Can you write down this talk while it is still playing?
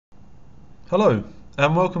Hello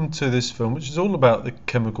and welcome to this film, which is all about the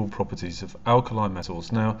chemical properties of alkali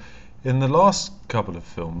metals. Now, in the last couple of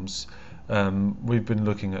films we've been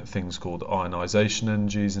looking at things called ionisation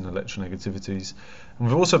energies and electronegativities, and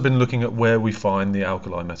we've also been looking at where we find the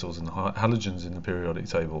alkali metals and the halogens in the periodic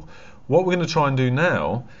table. What we're going to try and do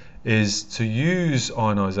now is to use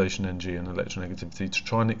ionisation energy and electronegativity to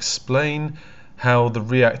try and explain how the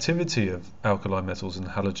reactivity of alkali metals and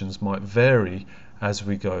halogens might vary as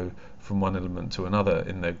we go from one element to another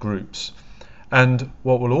in their groups. And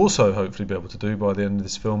what we'll also hopefully be able to do by the end of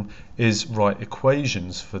this film is write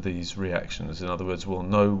equations for these reactions. In other words, we'll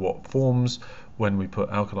know what forms when we put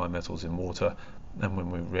alkali metals in water and when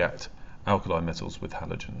we react alkali metals with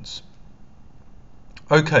halogens.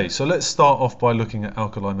 Okay, so let's start off by looking at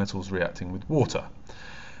alkali metals reacting with water.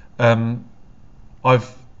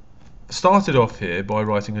 I've started off here by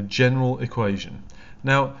writing a general equation.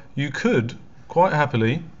 Now, you could quite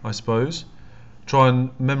happily, I suppose, try and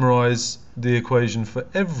memorize the equation for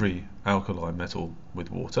every alkali metal with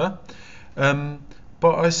water,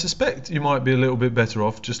 but I suspect you might be a little bit better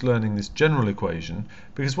off just learning this general equation,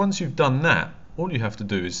 because once you've done that, all you have to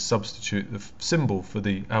do is substitute the symbol for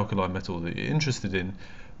the alkali metal that you're interested in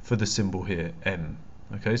for the symbol here, M.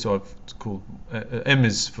 Okay, so I've called M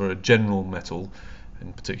is for a general metal,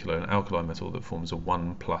 in particular an alkali metal that forms a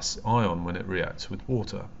 1+ ion when it reacts with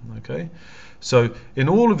water. Okay, so in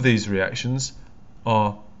all of these reactions,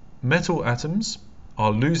 our metal atoms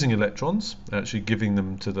are losing electrons, actually giving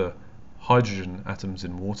them to the hydrogen atoms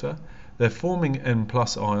in water. They're forming N+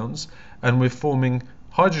 ions, and we're forming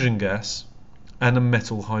hydrogen gas and a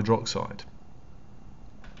metal hydroxide.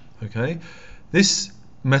 Okay, this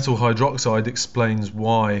metal hydroxide explains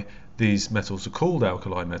why these metals are called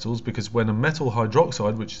alkali metals, because when a metal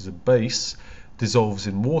hydroxide, which is a base, dissolves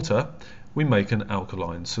in water, we make an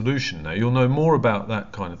alkaline solution. Now, you'll know more about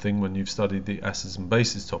that kind of thing when you've studied the acids and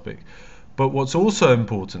bases topic. But what's also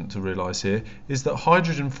important to realise here is that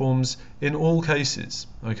hydrogen forms in all cases.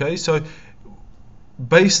 Okay, so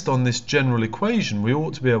based on this general equation, we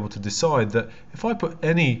ought to be able to decide that if I put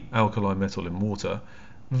any alkali metal in water,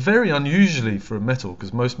 very unusually for a metal,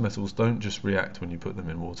 because most metals don't just react when you put them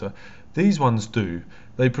in water, these ones do.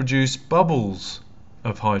 They produce bubbles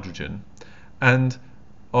of hydrogen, and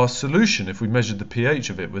our solution, if we measured the pH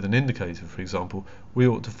of it with an indicator, for example, we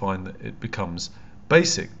ought to find that it becomes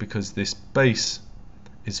basic because this base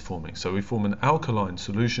is forming. So we form an alkaline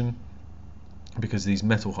solution because these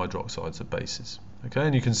metal hydroxides are bases. Okay,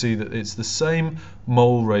 and you can see that it's the same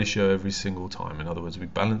mole ratio every single time. In other words, we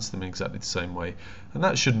balance them in exactly the same way, and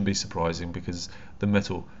that shouldn't be surprising because the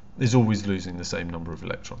metal is always losing the same number of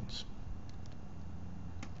electrons.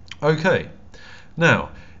 Okay,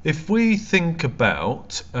 now if we think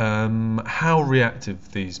about how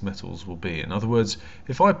reactive these metals will be, in other words,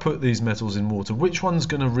 if I put these metals in water, which one's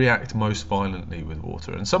going to react most violently with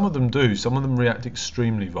water? And some of them do, some of them react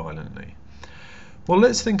extremely violently. Well,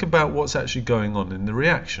 let's think about what's actually going on in the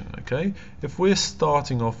reaction, okay? If we're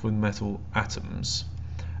starting off with metal atoms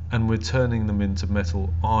and we're turning them into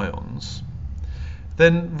metal ions,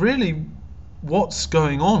 then really what's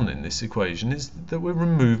going on in this equation is that we're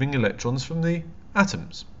removing electrons from the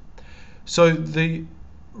atoms. So the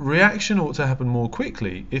reaction ought to happen more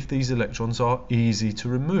quickly if these electrons are easy to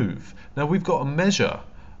remove. Now, we've got a measure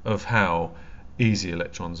of how easy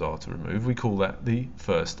electrons are to remove. We call that the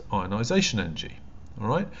first ionisation energy. All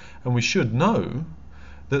right, and we should know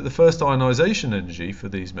that the first ionisation energy for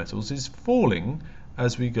these metals is falling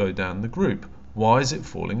as we go down the group. Why is it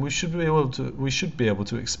falling? We should be able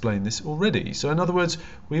to explain this already. So in other words,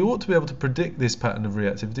 we ought to be able to predict this pattern of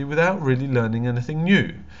reactivity without really learning anything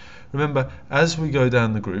new. Remember, as we go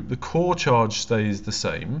down the group, the core charge stays the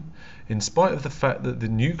same. In spite of the fact that the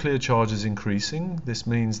nuclear charge is increasing, this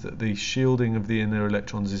means that the shielding of the inner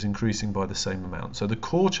electrons is increasing by the same amount. So the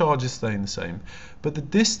core charge is staying the same, but the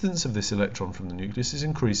distance of this electron from the nucleus is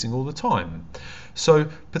increasing all the time. So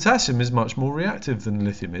potassium is much more reactive than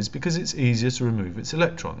lithium is because it's easier to remove its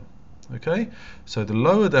electron. Okay? So the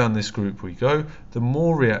lower down this group we go, the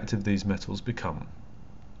more reactive these metals become.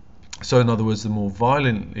 So in other words, the more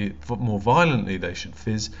violently they should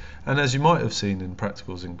fizz, and as you might have seen in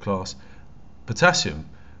practicals in class, potassium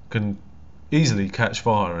can easily catch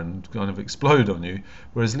fire and kind of explode on you,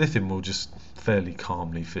 whereas lithium will just fairly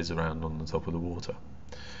calmly fizz around on the top of the water.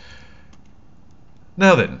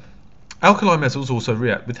 Now then, alkali metals also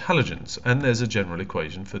react with halogens, and there's a general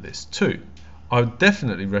equation for this too. I would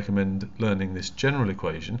definitely recommend learning this general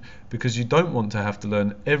equation because you don't want to have to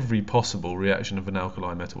learn every possible reaction of an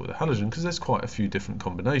alkali metal with a halogen, because there's quite a few different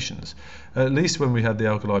combinations. At least when we had the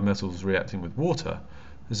alkali metals reacting with water,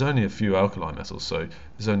 there's only a few alkali metals, so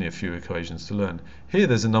there's only a few equations to learn. Here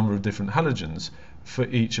there's a number of different halogens for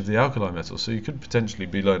each of the alkali metals, so you could potentially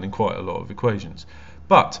be learning quite a lot of equations.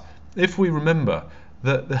 But if we remember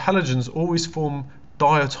that the halogens always form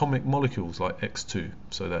diatomic molecules like X2,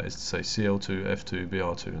 so that is to say Cl2, F2,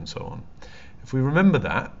 Br2 and so on. If we remember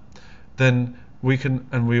that, then we can,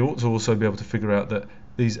 and we ought to also be able to figure out that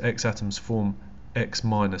these X atoms form X-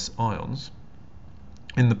 ions,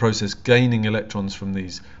 in the process gaining electrons from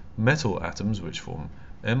these metal atoms which form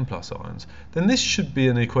M+ ions, then this should be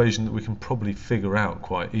an equation that we can probably figure out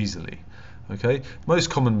quite easily. Okay, most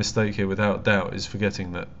common mistake here without doubt is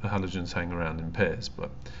forgetting that the halogens hang around in pairs,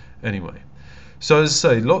 but anyway. So as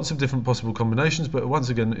I say, lots of different possible combinations, but once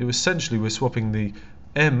again, essentially we're swapping the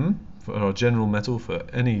M for our general metal for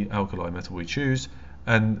any alkali metal we choose,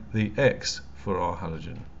 and the X for our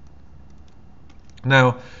halogen.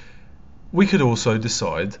 Now, we could also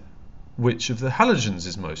decide which of the halogens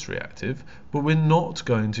is most reactive, but we're not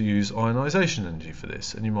going to use ionisation energy for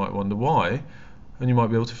this, and you might wonder why, and you might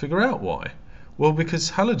be able to figure out why. Well,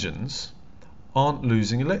 because halogens aren't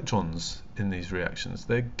losing electrons in these reactions,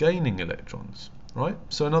 they're gaining electrons, right?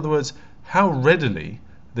 So in other words, how readily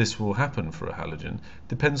this will happen for a halogen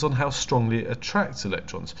depends on how strongly it attracts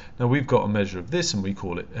electrons. Now we've got a measure of this and we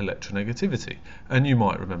call it electronegativity, and you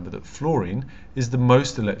might remember that fluorine is the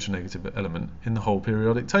most electronegative element in the whole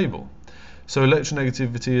periodic table. So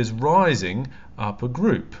electronegativity is rising up a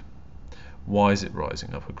group. Why is it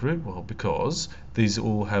rising up a group? Well, because these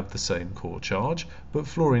all have the same core charge, but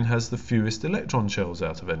fluorine has the fewest electron shells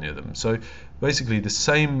out of any of them. So basically the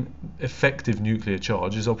same effective nuclear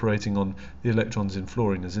charge is operating on the electrons in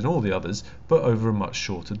fluorine as in all the others, but over a much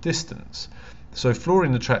shorter distance. So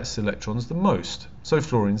fluorine attracts electrons the most, so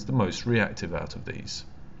fluorine's the most reactive out of these.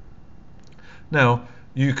 Now,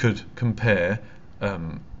 you could compare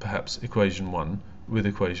perhaps equation 1 with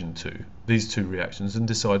equation 2, these two reactions, and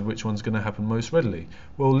decide which one's going to happen most readily.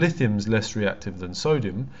 Well, lithium's less reactive than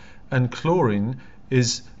sodium, and chlorine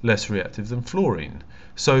is less reactive than fluorine.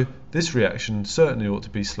 So this reaction certainly ought to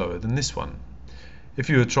be slower than this one. If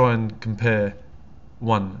you were to try and compare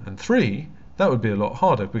 1 and 3, that would be a lot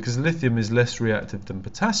harder, because lithium is less reactive than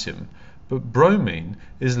potassium, but bromine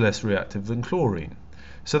is less reactive than chlorine.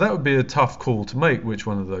 So that would be a tough call to make, which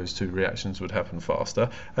one of those two reactions would happen faster.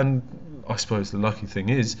 And I suppose the lucky thing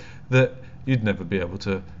is that you'd never be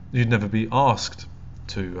asked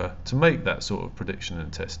to make that sort of prediction in a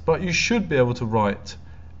test. But you should be able to write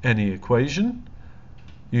any equation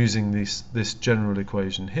using this general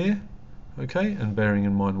equation here, okay, and bearing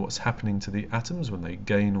in mind what's happening to the atoms when they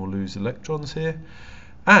gain or lose electrons here.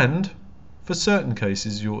 And for certain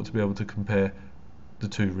cases, you ought to be able to compare the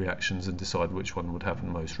two reactions and decide which one would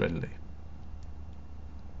happen most readily.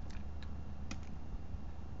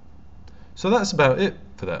 So that's about it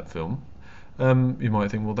for that film. You might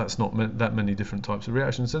think, well, that's not that many different types of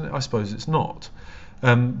reactions, and I suppose it's not.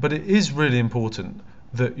 But it is really important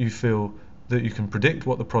that you feel that you can predict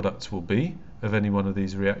what the products will be of any one of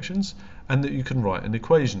these reactions, and that you can write an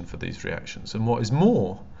equation for these reactions. And what is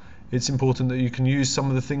more, it's important that you can use some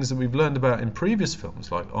of the things that we've learned about in previous films,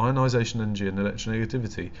 like ionisation energy and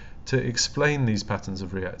electronegativity, to explain these patterns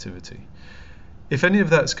of reactivity. If any of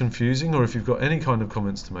that's confusing, or if you've got any kind of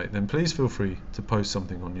comments to make, then please feel free to post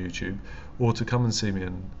something on YouTube, or to come and see me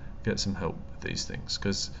and get some help with these things,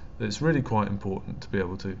 because it's really quite important to be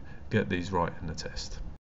able to get these right in the test.